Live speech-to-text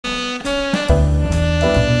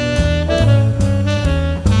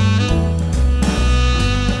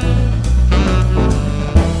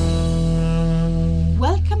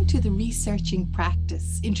Researching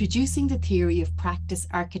Practice, Introducing the Theory of Practice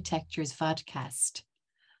Architectures vodcast.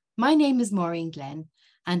 My name is Máirín,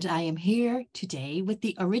 and I am here today with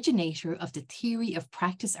the originator of the Theory of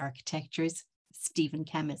Practice Architectures, Stephen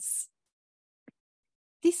Kemmis.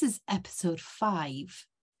 This is episode 5,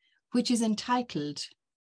 which is entitled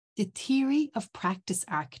The Theory of Practice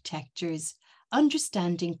Architectures,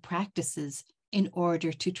 Understanding Practices in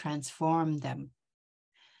Order to Transform Them.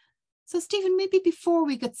 So Stephen, maybe before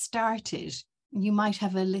we get started, you might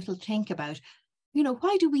have a little think about,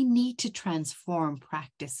 why do we need to transform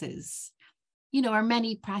practices? Are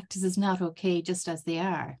many practices not okay just as they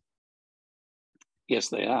are? Yes,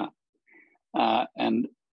 they are. But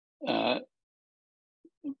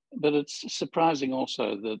it's surprising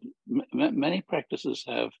also that many practices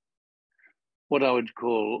have what I would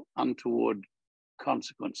call untoward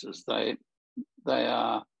consequences. They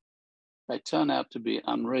turn out to be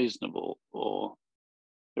unreasonable or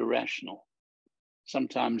irrational.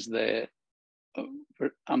 Sometimes they're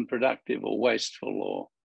unproductive or wasteful or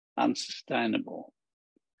unsustainable.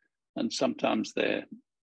 And sometimes they're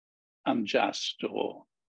unjust or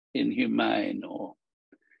inhumane or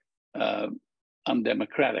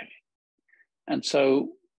undemocratic. And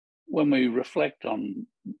so when we reflect on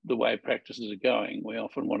the way practices are going, we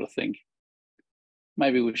often want to think,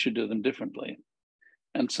 maybe we should do them differently.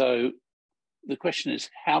 And so the question is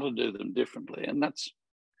how to do them differently. And that's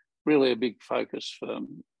really a big focus for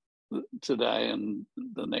today and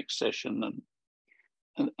the next session.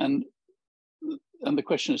 And the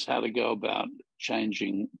question is how to go about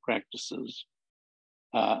changing practices.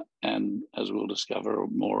 And as we'll discover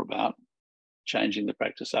more about, changing the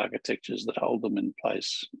practice architectures that hold them in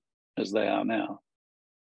place as they are now.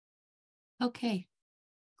 Okay,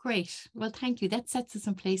 great. Well, thank you. That sets us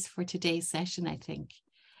in place for today's session, I think.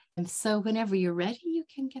 And so whenever you're ready, you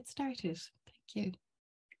can get started. Thank you.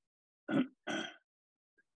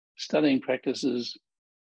 Studying practices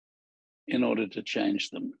in order to change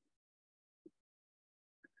them.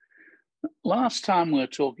 Last time we were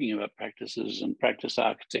talking about practices and practice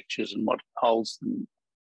architectures and what holds them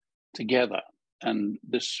together and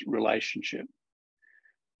this relationship.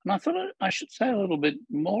 And I thought I should say a little bit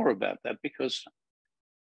more about that, because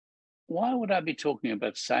why would I be talking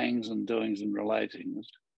about sayings and doings and relatings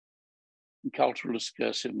and cultural,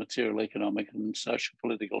 discursive, material, economic and social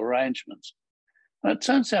political arrangements? And it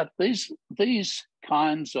turns out these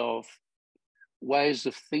kinds of ways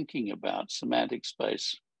of thinking about semantic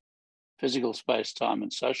space, physical space, time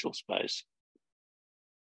and social space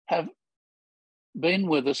have been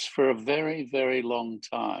with us for a very, very long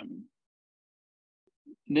time,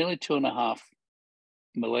 nearly 2.5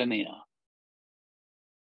 millennia,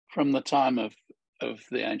 from the time of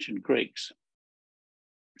the ancient Greeks.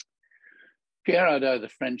 Pierre Odo, the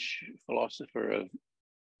French philosopher of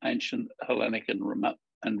ancient Hellenic and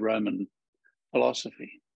Roman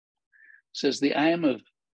philosophy, says the aim of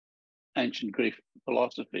ancient Greek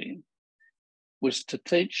philosophy was to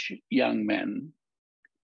teach young men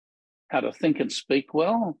how to think and speak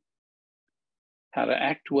well, how to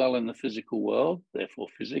act well in the physical world, therefore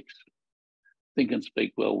physics. Think and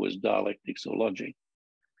speak well was dialectics or logic,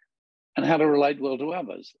 and how to relate well to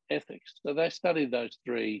others, ethics. So they studied those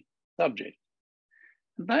 3 subjects.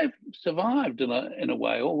 And they've survived in a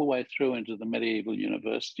way all the way through into the medieval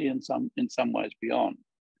university and in some ways beyond.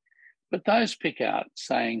 But those pick out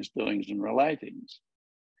sayings, doings, and relatings.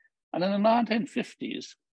 And in the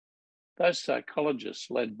 1950s, those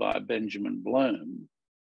psychologists led by Benjamin Bloom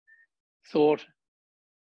thought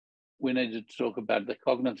we needed to talk about the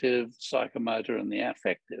cognitive, psychomotor, and the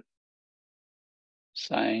affective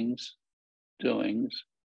sayings, doings,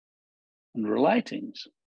 and relatings.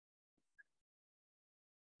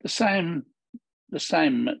 The same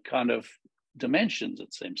kind of dimensions,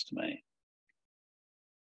 it seems to me.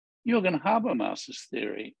 Jürgen Habermas's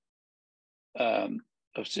theory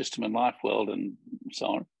of system and life world and so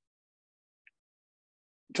on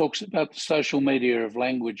talks about the social media of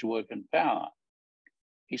language, work, and power.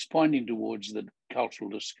 He's pointing towards the cultural,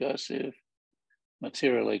 discursive,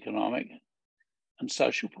 material, economic, and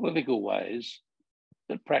social political ways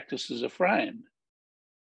that practices are framed.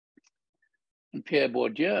 And Pierre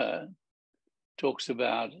Bourdieu talks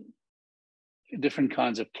about different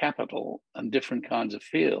kinds of capital and different kinds of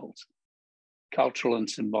fields: cultural and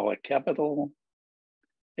symbolic capital,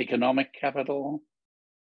 economic capital,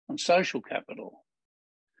 and social capital.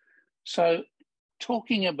 So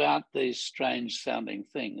talking about these strange sounding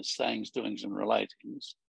things, sayings, doings, and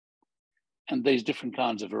relatings, and these different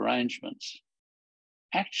kinds of arrangements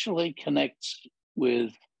actually connects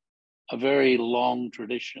with a very long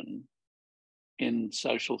tradition in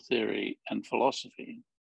social theory and philosophy.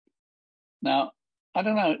 Now, I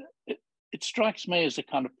don't know, it strikes me as a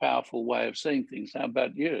kind of powerful way of seeing things. How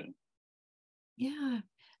about you? Yeah.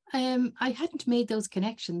 I hadn't made those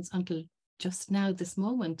connections until just now, this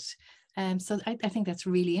moment. So I think that's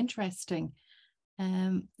really interesting.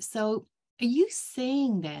 So are you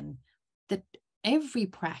saying then that every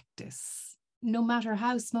practice, no matter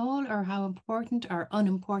how small or how important or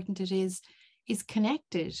unimportant it is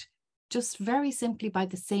connected just very simply by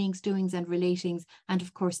the sayings, doings, and relatings, and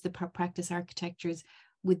of course the practice architectures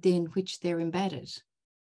within which they're embedded?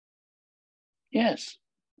 Yes.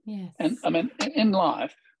 Yes. And I mean, in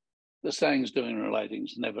life, the sayings, doing, and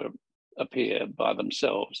relatings never appear by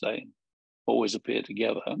themselves. They always appear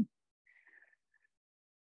together.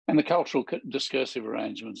 And the cultural discursive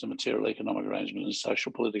arrangements and material economic arrangements and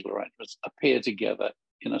social political arrangements appear together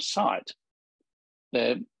in a site.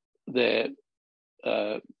 They're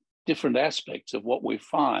different aspects of what we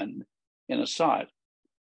find in a site.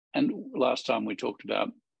 And last time we talked about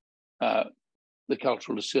the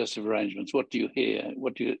cultural discursive arrangements. What do you hear?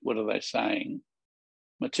 What are they saying?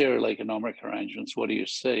 Material economic arrangements. What do you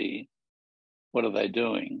see? What are they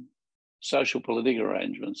doing? Social political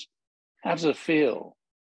arrangements. How does it feel?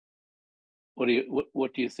 What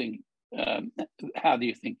do you think? How do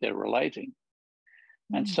you think they're relating?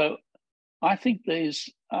 And so I think these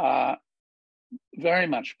are very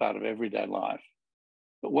much part of everyday life.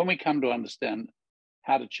 But when we come to understand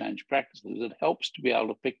how to change practices, it helps to be able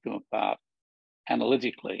to pick them apart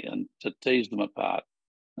analytically and to tease them apart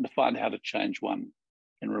and to find how to change one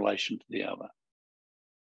in relation to the other.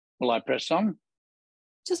 Will I press on?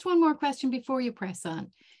 Just one more question before you press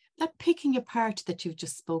on. That picking apart that you've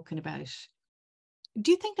just spoken about,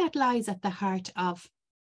 do you think that lies at the heart of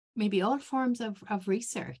maybe all forms of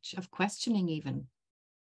research, of questioning even?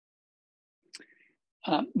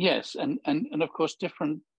 Yes, and of course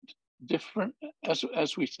different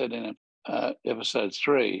as we said in episode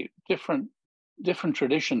 3, different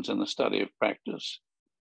traditions in the study of practice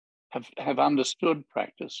have understood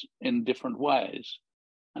practice in different ways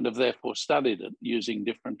and have therefore studied it using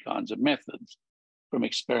different kinds of methods, from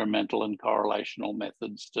experimental and correlational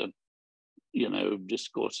methods to,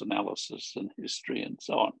 discourse analysis and history and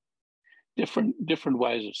so on. Different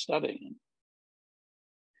ways of studying.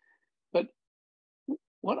 But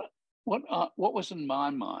what was in my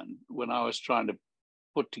mind when I was trying to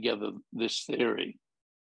put together this theory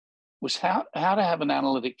was how to have an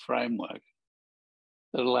analytic framework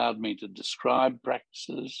that allowed me to describe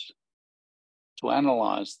practices, to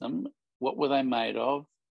analyze them. What were they made of?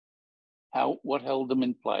 What held them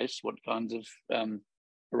in place? What kinds of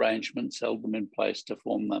arrangements held them in place to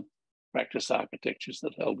form the practice architectures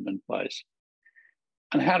that held them in place?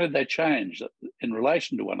 And how did they change in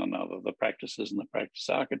relation to one another, the practices and the practice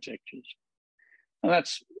architectures? And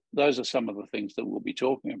those are some of the things that we'll be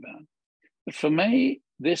talking about. But for me,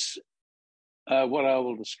 this, what I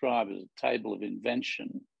will describe as a table of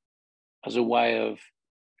invention, as a way of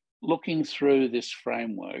looking through this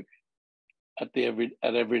framework at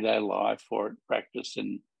everyday life or at practice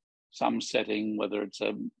in some setting, whether it's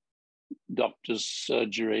a doctor's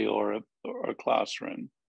surgery or a classroom.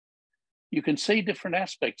 You can see different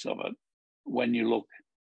aspects of it when you look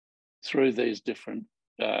through these different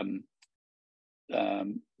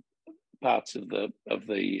parts of the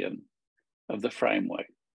framework.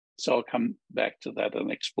 So I'll come back to that and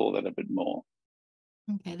explore that a bit more.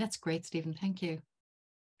 Okay, that's great, Stephen. Thank you.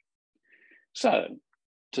 So,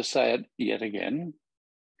 to say it yet again,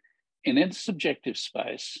 in intersubjective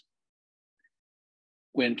space,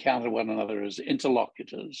 we encounter one another as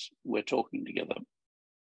interlocutors. We're talking together.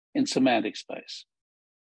 In semantic space,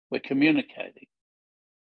 we're communicating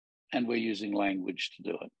and we're using language to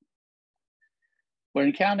do it. We're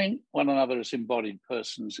encountering one another as embodied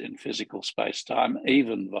persons in physical space-time,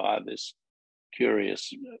 even via this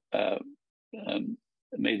curious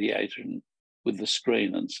mediation with the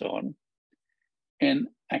screen and so on, in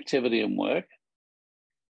activity and work,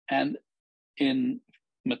 and in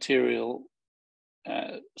material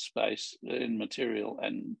space, in material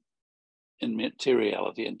and in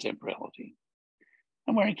materiality and temporality.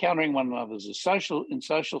 And we're encountering one another as in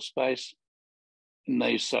social space, in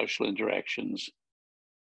these social interactions,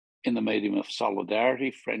 in the medium of solidarity,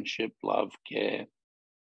 friendship, love, care,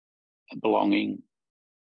 belonging,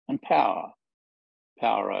 and power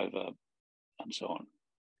over, and so on.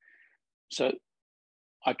 So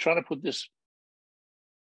I try to put this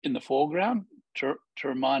in the foreground to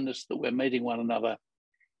remind us that we're meeting one another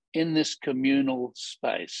in this communal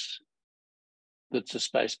space that's a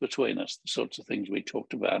space between us, the sorts of things we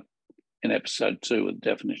talked about in episode 2 with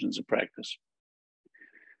definitions of practice.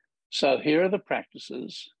 So here are the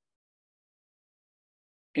practices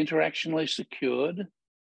interactionally secured.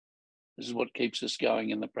 This is what keeps us going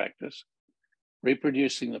in the practice,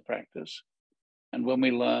 reproducing the practice. And when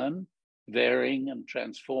we learn, varying and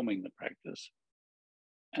transforming the practice.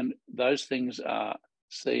 And those things are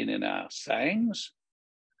seen in our sayings,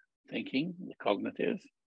 thinking, the cognitive,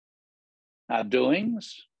 our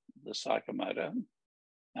doings, the psychomotor,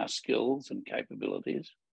 our skills and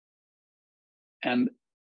capabilities, and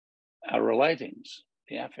our relatings,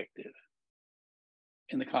 the affective,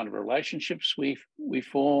 in the kind of relationships we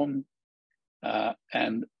form,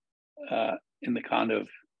 and in the kind of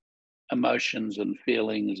emotions and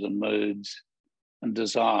feelings and moods and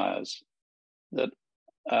desires that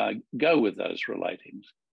go with those relatings.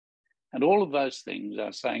 And all of those things,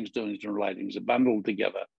 our sayings, doings, and relatings, are bundled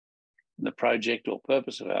together in the project or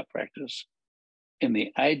purpose of our practice, in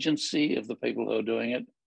the agency of the people who are doing it,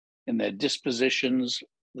 in their dispositions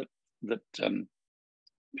that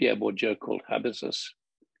Pierre Bourdieu called habitus,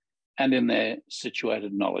 and in their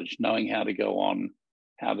situated knowledge, knowing how to go on,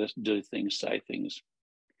 how to do things, say things,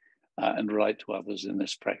 and relate to others in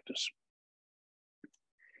this practice.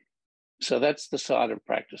 So that's the side of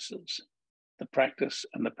practices, the practice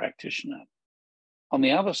and the practitioner. On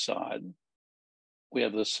the other side, we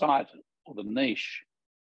have the site or the niche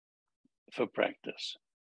for practice.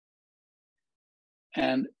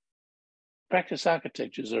 And practice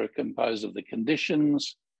architectures are composed of the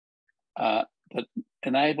conditions that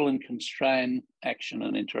enable and constrain action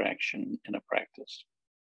and interaction in a practice.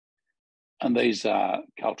 And these are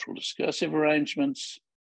cultural discursive arrangements,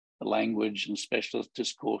 the language and specialist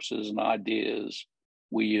discourses and ideas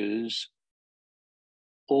we use,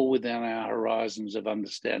 all within our horizons of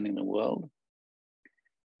understanding the world.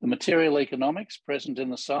 The material economics present in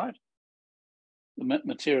the site, the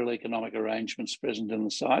material economic arrangements present in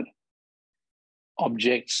the site,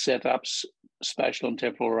 objects, setups, spatial and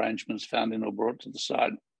temporal arrangements found in or brought to the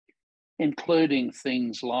site, including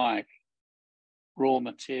things like raw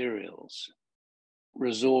materials,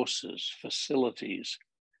 resources, facilities,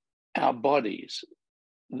 our bodies,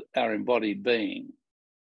 our embodied being.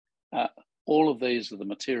 All of these are the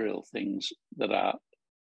material things that are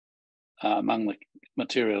among the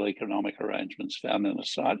material economic arrangements found in a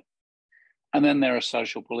site. And then there are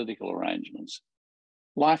social political arrangements,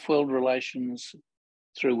 life-world relations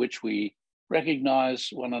through which we recognize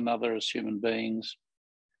one another as human beings,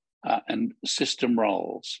 and system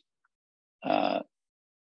roles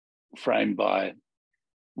framed by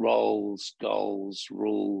roles, goals,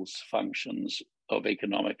 rules, functions of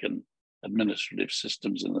economic and administrative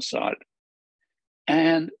systems in the site,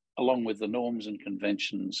 and along with the norms and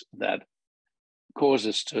conventions that cause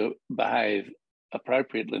us to behave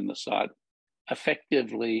appropriately in the site,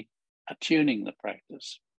 effectively attuning the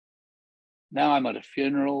practice. Now I'm at a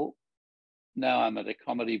funeral, now I'm at a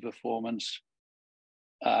comedy performance,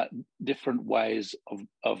 different ways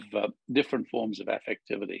of different forms of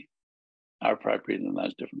affectivity are appropriate in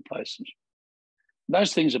those different places.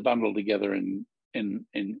 Those things are bundled together in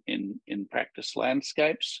practice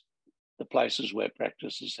landscapes, the places where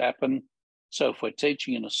practices happen. So if we're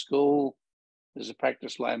teaching in a school, there's a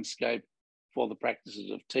practice landscape for the practices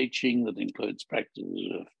of teaching that includes practices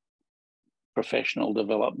of professional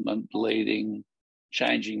development, leading,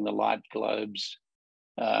 changing the light globes,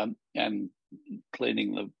 and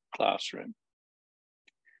cleaning the classroom.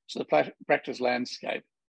 So the practice landscape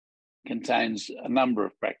contains a number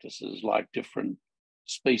of practices like different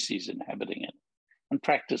species inhabiting it, and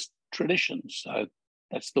practice traditions. So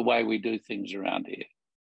that's the way we do things around here,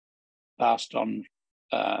 passed on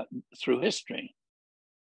through history.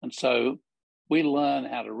 And so we learn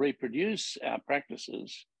how to reproduce our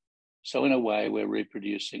practices. So in a way, we're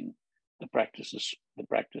reproducing the practices, the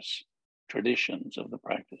practice traditions of the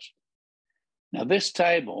practice. Now, this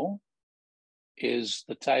table is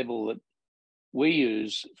the table that we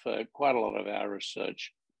use for quite a lot of our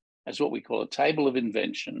research as what we call a table of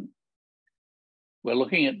invention. We're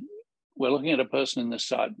looking at a person in the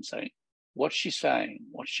site and saying, what's she saying?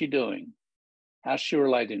 What's she doing? How's she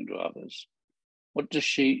relating to others? What does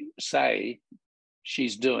she say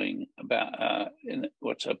she's doing about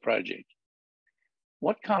what's her project?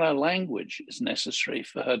 What kind of language is necessary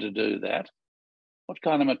for her to do that? What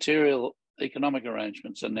kind of material economic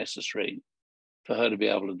arrangements are necessary for her to be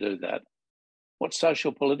able to do that? What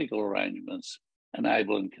social political arrangements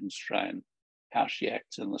enable and constrain how she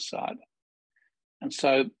acts in the site? And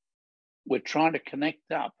so we're trying to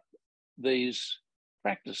connect up these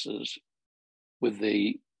practices with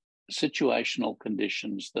the situational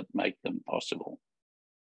conditions that make them possible.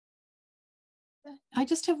 I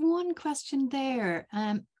just have one question there.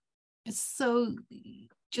 So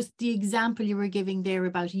just the example you were giving there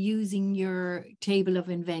about using your table of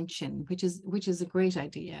invention, which is a great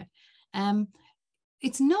idea.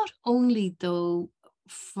 It's not only though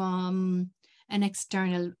from an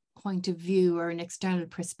external point of view or an external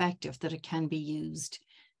perspective that it can be used.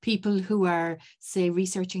 People who are, say,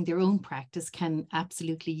 researching their own practice can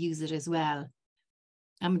absolutely use it as well.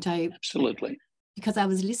 Absolutely. Because I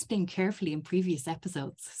was listening carefully in previous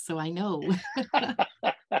episodes, so I know.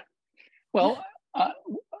 Well,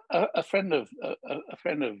 a friend of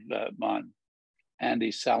mine,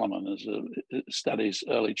 Andy Salomon, studies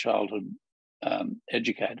early childhood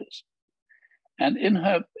educators, and in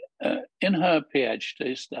her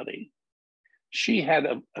PhD study, she had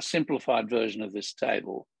a simplified version of this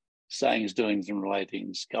table: sayings, doings, and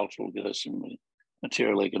relatings, cultural goods, and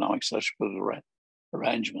material, economic, social, political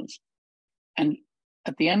arrangements. And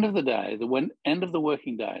at the end of the day, end of the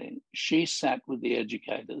working day, she sat with the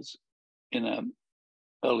educators in an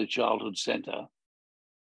early childhood centre,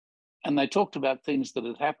 and they talked about things that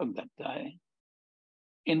had happened that day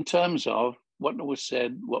in terms of what was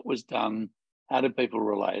said, what was done, how did people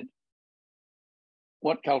relate,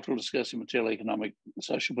 what cultural, discursive, material, economic,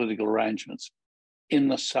 social, political arrangements in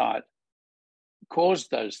the site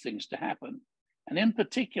caused those things to happen. And in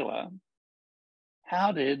particular,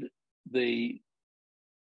 how did the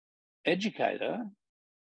educator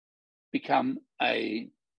become a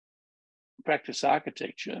practice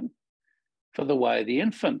architecture for the way the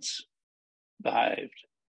infants behaved?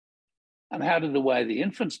 And how did the way the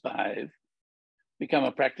infants behave become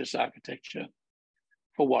a practice architecture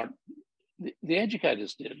for what the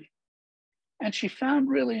educators did? And she found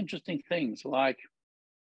really interesting things like,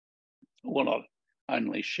 well, not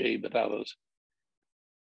only she, but others.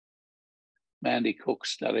 Mandy Cook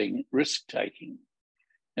studying risk-taking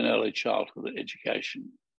in early childhood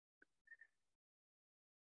education.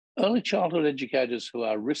 Early childhood educators who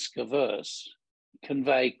are risk-averse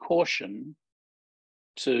convey caution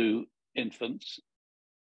to infants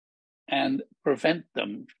and prevent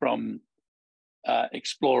them from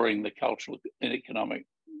exploring the cultural and economic,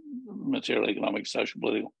 material, economic, social,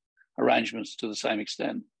 political arrangements to the same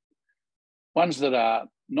extent. Ones that are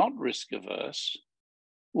not risk-averse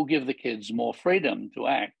will give the kids more freedom to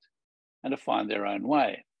act and to find their own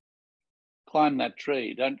way. Climb that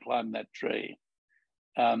tree, don't climb that tree.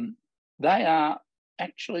 They are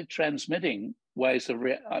actually transmitting ways of,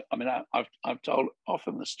 I've told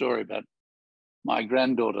often the story about my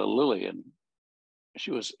granddaughter Lily, and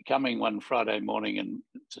she was coming one Friday morning and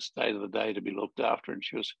to stay the day to be looked after, and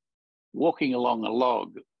she was walking along a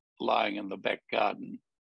log lying in the back garden.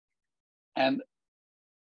 And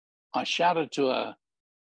I shouted to her,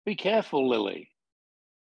 "Be careful, Lily."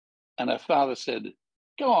 And her father said,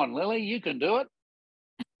 "Go on, Lily, you can do it."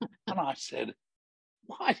 And I said,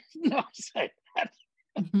 "Why didn't I say that?"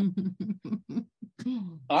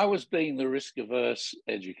 I was being the risk-averse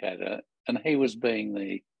educator, and he was being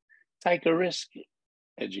the take a risk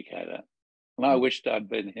educator. And I wished I'd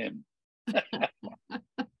been him.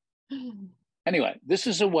 Anyway, this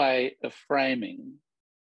is a way of framing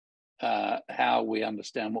how we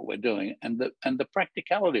understand what we're doing, and the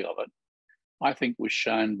practicality of it, I think, was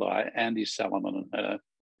shown by Andy Salomon and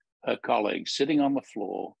her colleagues sitting on the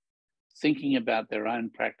floor, thinking about their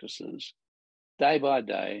own practices day by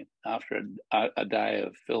day after a day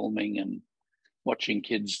of filming and watching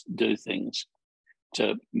kids do things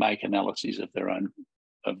to make analyses of their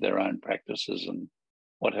own practices and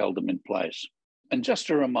what held them in place. And just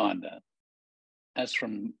a reminder, as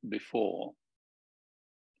from before,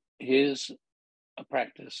 here's a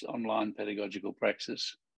practice, online pedagogical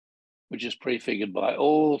praxis, which is prefigured by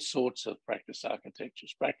all sorts of practice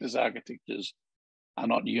architectures. Practice architectures are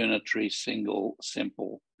not unitary, single,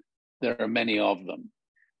 simple. There are many of them.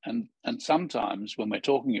 And sometimes when we're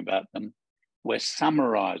talking about them, we're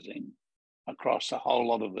summarizing across a whole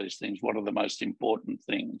lot of these things what are the most important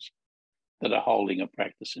things that are holding a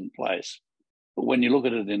practice in place. But when you look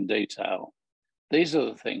at it in detail, these are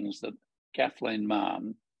the things that Kathleen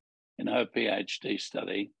Mahon, in her PhD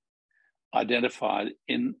study, identified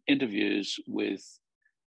in interviews with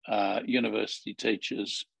university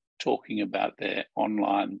teachers talking about their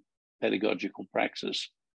online pedagogical praxis.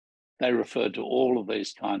 They referred to all of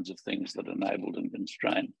these kinds of things that enabled and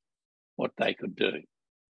constrained what they could do.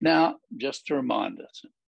 Now, just to remind us,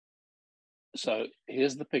 so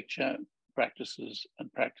here's the picture: practices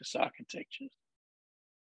and practice architectures.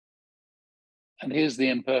 And here's the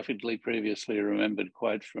imperfectly previously remembered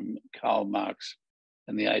quote from Karl Marx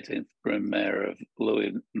and the 18th Brumaire of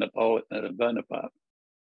Louis Bonaparte.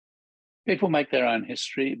 People make their own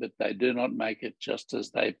history, but they do not make it just as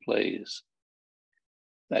they please.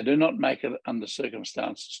 They do not make it under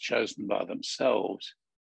circumstances chosen by themselves,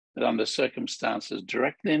 but under circumstances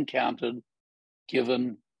directly encountered,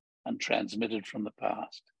 given, and transmitted from the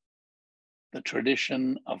past. The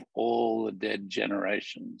tradition of all the dead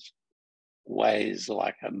generations weighs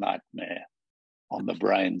like a nightmare on the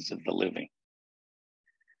brains of the living.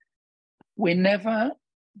 We never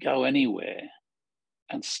go anywhere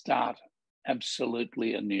and start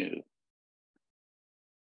absolutely anew.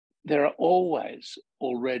 There are always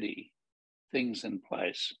already things in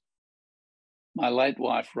place. My late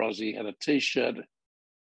wife, Rosie, had a T-shirt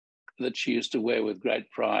that she used to wear with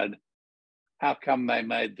great pride. How come they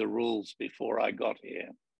made the rules before I got here?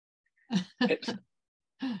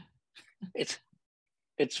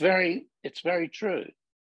 It's very true.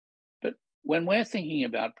 But when we're thinking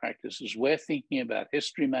about practices, we're thinking about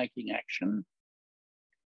history-making action.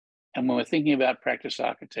 And when we're thinking about practice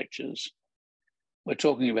architectures, we're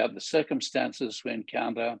talking about the circumstances we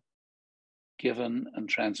encounter, given and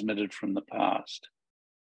transmitted from the past.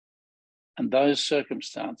 And those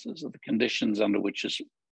circumstances are the conditions under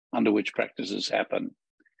which practices happen,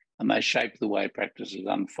 and they shape the way practices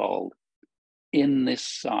unfold in this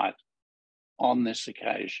site, on this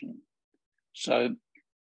occasion. So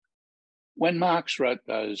when Marx wrote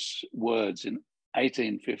those words in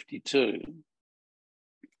 1852,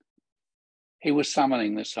 he was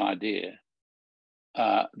summoning this idea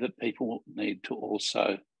that people need to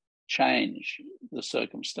also change the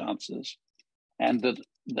circumstances, and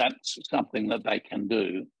that's something that they can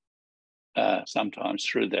do sometimes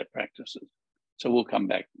through their practices. So we'll come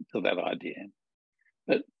back to that idea.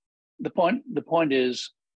 But the point is,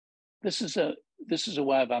 this is a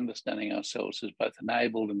way of understanding ourselves as both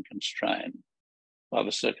enabled and constrained by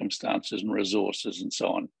the circumstances and resources and so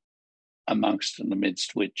on, amongst and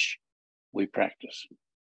amidst which we practice.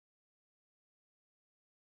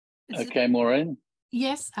 Okay, Máirín?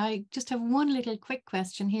 Yes, I just have one little quick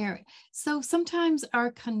question here. So sometimes our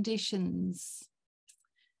conditions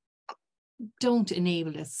don't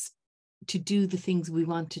enable us to do the things we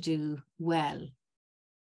want to do well.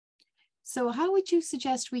 So how would you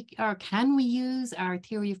suggest can we use our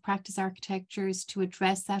theory of practice architectures to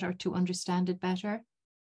address that or to understand it better?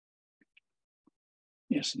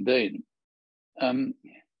 Yes, indeed.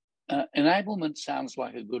 Enablement sounds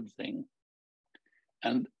like a good thing,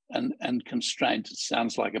 and constraint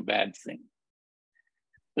sounds like a bad thing.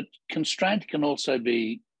 But constraint can also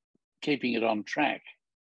be keeping it on track,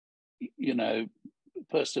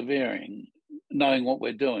 persevering, knowing what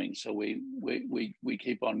we're doing, so we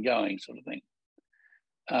keep on going, sort of thing.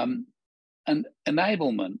 And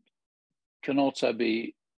enablement can also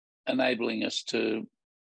be enabling us to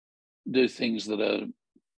do things that are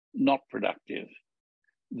not productive.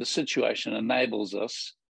 The situation enables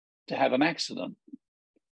us to have an accident.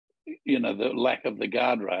 The lack of the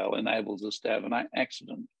guardrail enables us to have an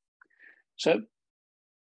accident. So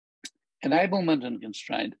enablement and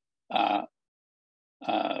constraint are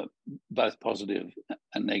both positive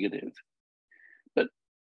and negative. But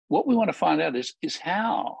what we want to find out is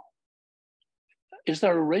how. Is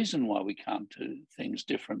there a reason why we can't do things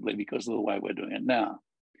differently because of the way we're doing it now?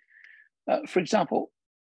 For example,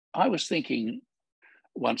 I was thinking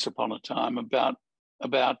once upon a time about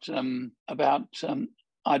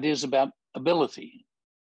ideas about ability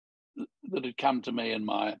that had come to me in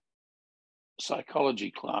my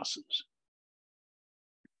psychology classes.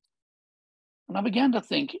 And I began to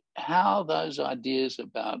think how those ideas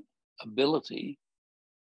about ability,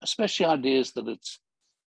 especially ideas that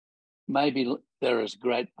maybe there is a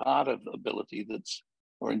great part of ability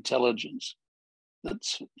or intelligence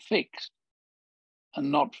that's fixed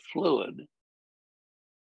and not fluid,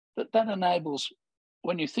 that enables,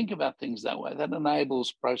 when you think about things that way, that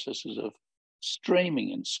enables processes of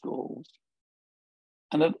streaming in schools,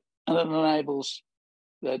 and it enables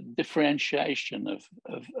the differentiation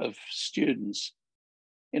of students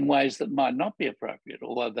in ways that might not be appropriate,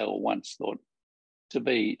 although they were once thought to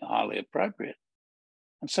be highly appropriate.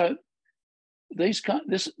 And so this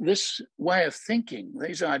way of thinking,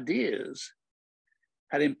 these ideas,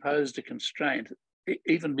 had imposed a constraint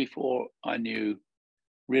even before I knew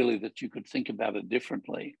really that you could think about it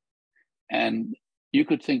differently. And you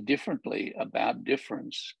could think differently about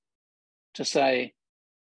difference to say,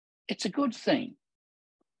 it's a good thing,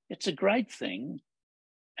 it's a great thing,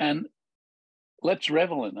 and let's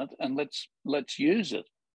revel in it and let's use it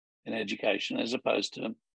in education, as opposed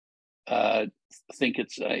to think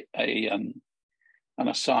it's an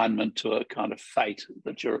assignment to a kind of fate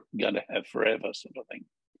that you're going to have forever, sort of thing.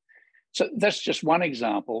 So that's just one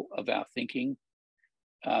example of our thinking.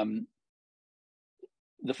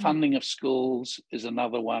 The funding of schools is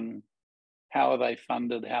another one. how are they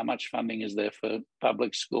funded? How much funding is there for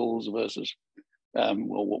public schools versus, well,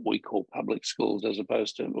 what we call public schools as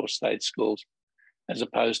opposed to, or state schools, as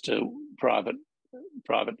opposed to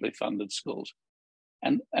privately funded schools,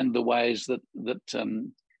 and the ways that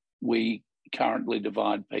we currently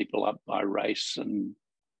divide people up by race and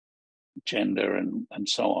gender and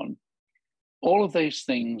so on. All of these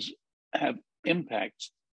things have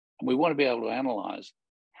impacts, and we want to be able to analyse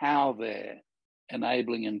how they're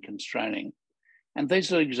enabling and constraining. And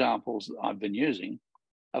these are examples that I've been using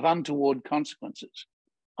of untoward consequences.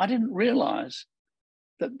 I didn't realise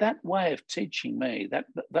that way of teaching me,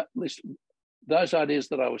 those ideas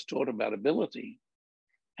that I was taught about ability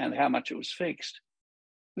and how much it was fixed,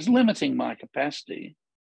 was limiting my capacity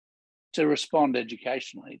to respond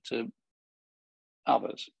educationally to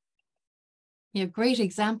others. Yeah, great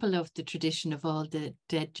example of the tradition of all the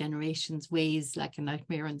dead generations' ways, like a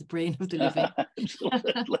nightmare on the brain of the living.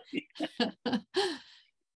 Absolutely.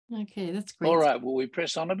 Okay, that's great. All right, will we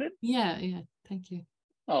press on a bit? Yeah, thank you.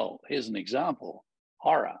 Oh, here's an example.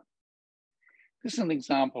 Horror. This is an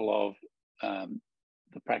example of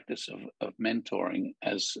the practice of mentoring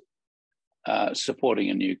as supporting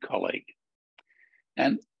a new colleague.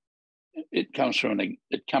 And it comes from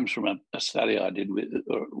a study I did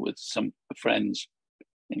with some friends,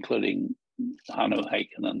 including Hannu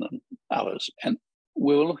Heikkinen and others. And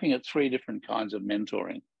we were looking at 3 different kinds of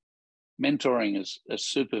mentoring. Mentoring as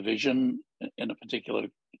supervision in a particular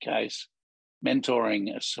case,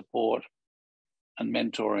 mentoring as support, and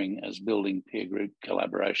mentoring as building peer group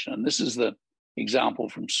collaboration. And this is the example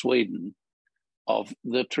from Sweden of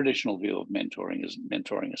the traditional view of mentoring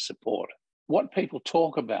as support. What people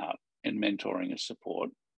talk about in mentoring as support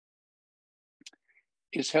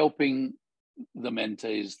is helping the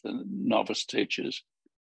mentees, the novice teachers,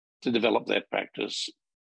 to develop their practice.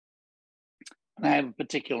 And they have a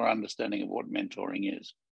particular understanding of what mentoring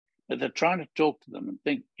is. But they're trying to talk to them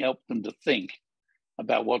and help them to think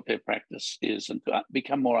about what their practice is and to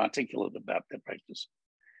become more articulate about their practice.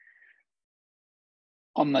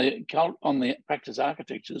 On the practice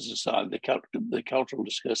architectures side, the cultural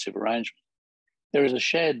discursive arrangement, there is a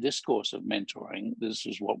shared discourse of mentoring. This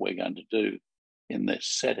is what we're going to do in this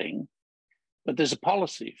setting. But there's a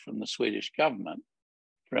policy from the Swedish government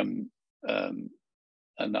from in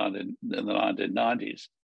the 1990s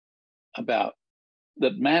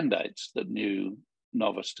that mandates that new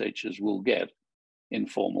novice teachers will get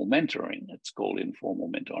informal mentoring. It's called informal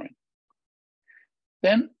mentoring.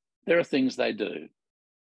 Then there are things they do.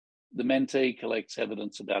 The mentee collects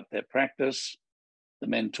evidence about their practice. The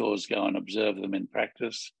mentors go and observe them in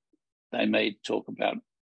practice. They may talk about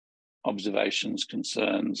observations,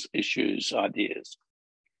 concerns, issues, ideas.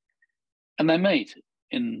 And they meet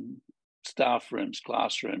in staff rooms,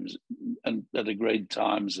 classrooms, and at agreed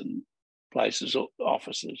times and places or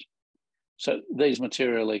offices. So these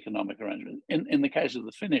material economic arrangements. In the case of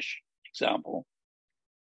the Finnish example,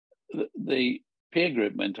 the peer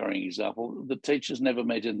group mentoring example, the teachers never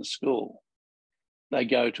meet in the school. They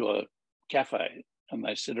go to a cafe and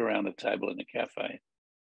they sit around a table in a cafe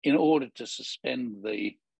in order to suspend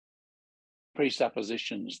the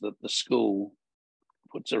presuppositions that the school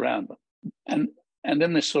puts around them. And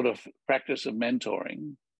in this sort of practice of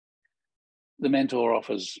mentoring, the mentor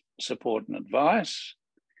offers support and advice,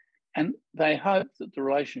 and they hope that the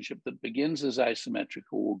relationship that begins as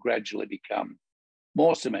asymmetrical will gradually become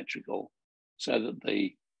more symmetrical so that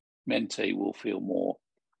the mentee will feel more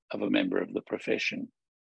of a member of the profession.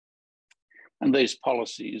 And these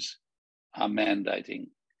policies are mandating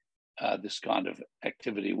this kind of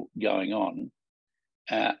activity going on,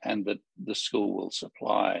 and that the school will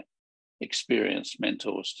supply experienced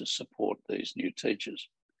mentors to support these new teachers.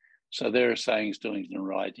 So there are sayings, doings, and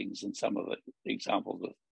writings, and some of the examples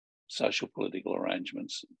of social political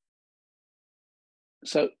arrangements.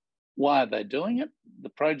 So why are they doing it? The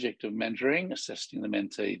project of mentoring, assisting the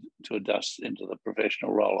mentee to adjust into the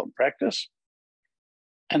professional role and practice.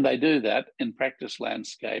 And they do that in practice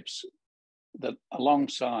landscapes that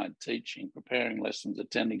alongside teaching, preparing lessons,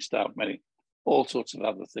 attending staff meetings, all sorts of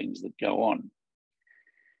other things that go on.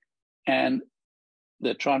 And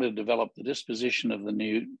they're trying to develop the disposition of the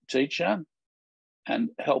new teacher and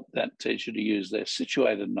help that teacher to use their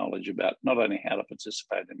situated knowledge about not only how to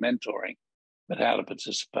participate in mentoring, but how to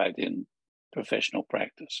participate in professional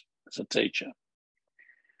practice as a teacher.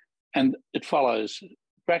 And it follows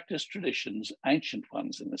practice traditions, ancient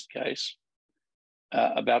ones in this case,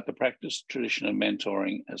 about the practice tradition of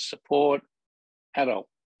mentoring as support, adult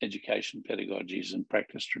education pedagogies, and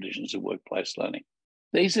practice traditions of workplace learning.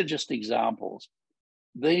 These are just examples.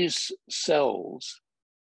 These cells,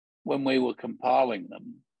 when we were compiling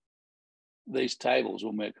them, these tables,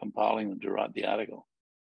 when we're compiling them to write the article,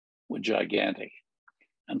 were gigantic.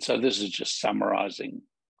 And so this is just summarizing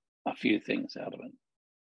a few things out of it.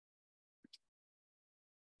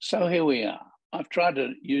 So here we are. I've tried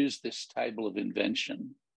to use this table of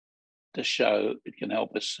invention to show it can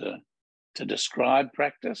help us to describe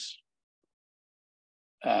practice,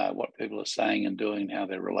 what people are saying and doing, how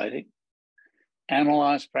they're relating,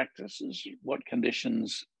 analyze practices, what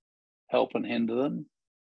conditions help and hinder them,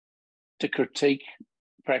 to critique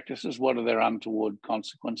practices, what are their untoward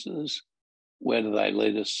consequences, where do they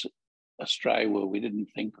lead us astray where we didn't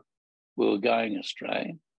think we were going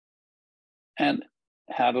astray, and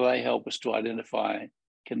how do they help us to identify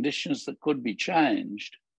conditions that could be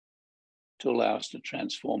changed to allow us to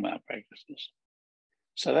transform our practices.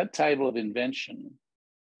 So that table of invention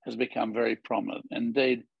has become very prominent.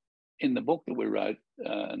 Indeed, in the book that we wrote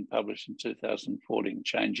and published in 2014,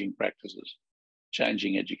 Changing Practices,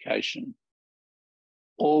 Changing Education,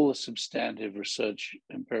 all the substantive research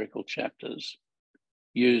empirical chapters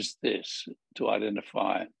use this to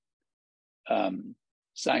identify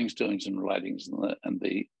sayings, doings, and relatings and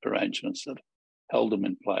the arrangements that held them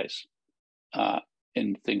in place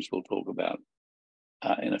in things we'll talk about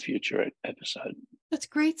in a future episode. That's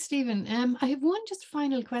great, Stephen. I have one just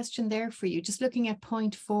final question there for you. Just looking at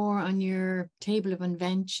point 4 on your table of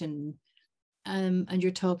invention, and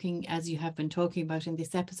you're talking, as you have been talking about in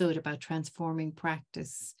this episode, about transforming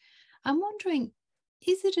practice. I'm wondering,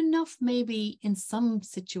 is it enough maybe in some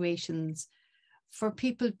situations for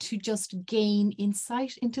people to just gain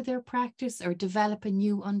insight into their practice or develop a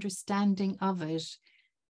new understanding of it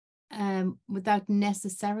without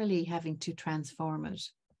necessarily having to transform it?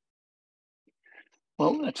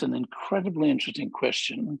 Well, that's an incredibly interesting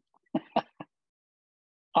question.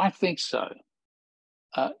 I think so.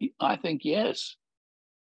 I think yes.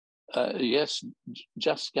 Yes,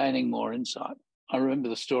 just gaining more insight. I remember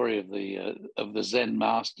the story of the Zen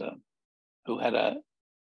master who had a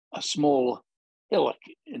small hillock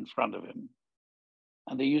in front of him,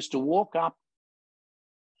 and he used to walk up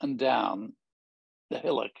and down the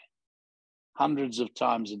hillock hundreds of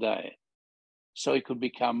times a day so he could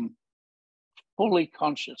become fully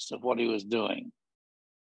conscious of what he was doing.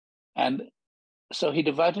 And so he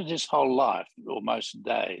devoted his whole life, or most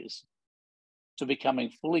days, to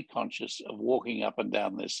becoming fully conscious of walking up and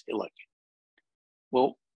down this hillock.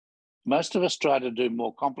 Well, most of us try to do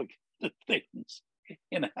more complicated things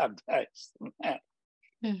in our days than that.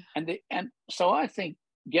 Yeah. And so I think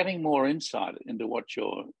getting more insight into what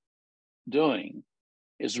you're doing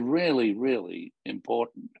is really, really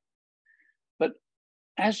important. But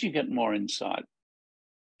as you get more insight,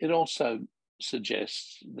 it also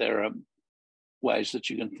suggests there are ways that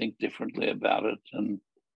you can think differently about it and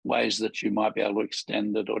ways that you might be able to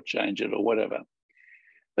extend it or change it or whatever.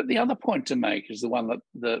 But the other point to make is the one that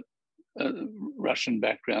the Russian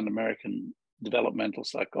background American developmental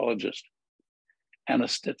psychologist Anna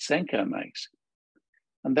Stetsenko makes.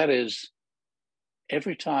 And that is,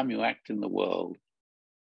 every time you act in the world,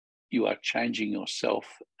 you are changing yourself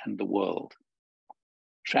and the world.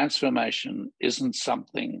 Transformation isn't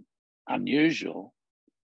something unusual.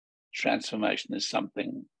 Transformation is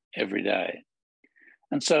something every day.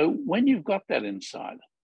 And so when you've got that insight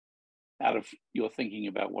out of your thinking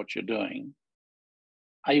about what you're doing,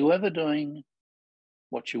 are you ever doing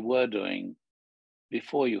what you were doing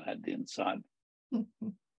before you had the insight?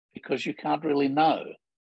 Because you can't really know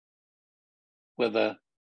whether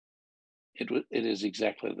it is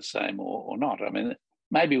exactly the same or not. I mean,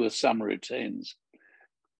 maybe with some routines,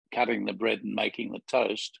 cutting the bread and making the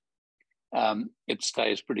toast, it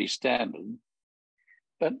stays pretty standard.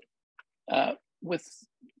 But with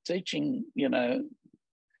teaching,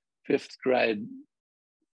 5th grade,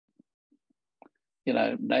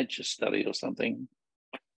 nature study or something,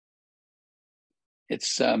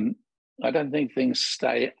 it's I don't think things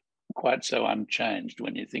stay quite so unchanged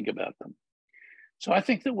when you think about them. So I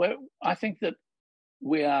think that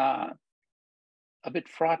we are a bit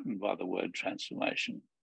frightened by the word transformation,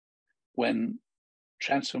 when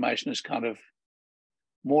transformation is kind of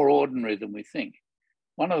more ordinary than we think.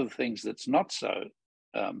 One of the things that's not so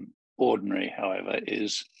ordinary, however,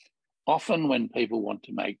 is often when people want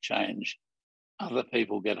to make change, other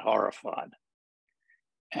people get horrified.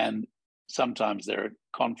 And sometimes there are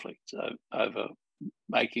conflicts over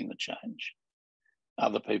making the change.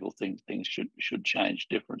 Other people think things should change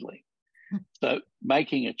differently. So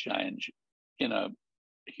making a change in a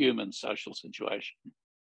human social situation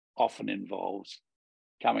often involves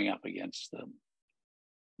coming up against the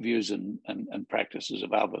views and practices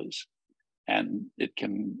of others. And it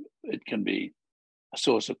can be a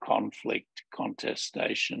source of conflict,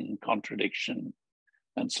 contestation, contradiction,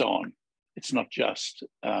 and so on. It's not just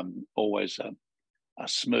always a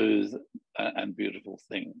smooth and beautiful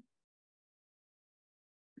thing.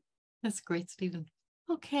 That's great, Stephen.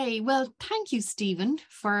 Okay, well, thank you, Stephen,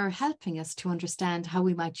 for helping us to understand how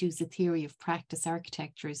we might use the theory of practice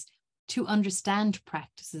architectures to understand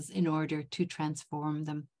practices in order to transform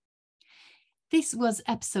them. This was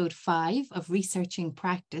episode 5 of Researching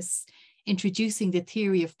Practice, Introducing the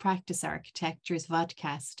Theory of Practice Architectures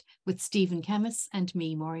podcast with Stephen Kemmis and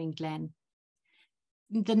me, Máirín Glenn.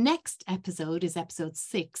 The next episode is episode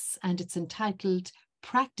 6, and it's entitled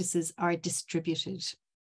Practices Are Distributed.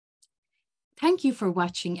 Thank you for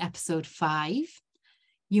watching episode 5.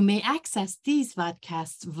 You may access these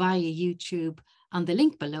podcasts via YouTube on the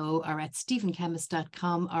link below or at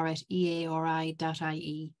stephenkemmis.com or at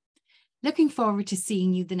eari.ie. Looking forward to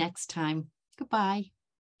seeing you the next time. Goodbye.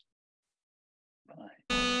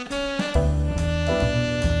 Bye.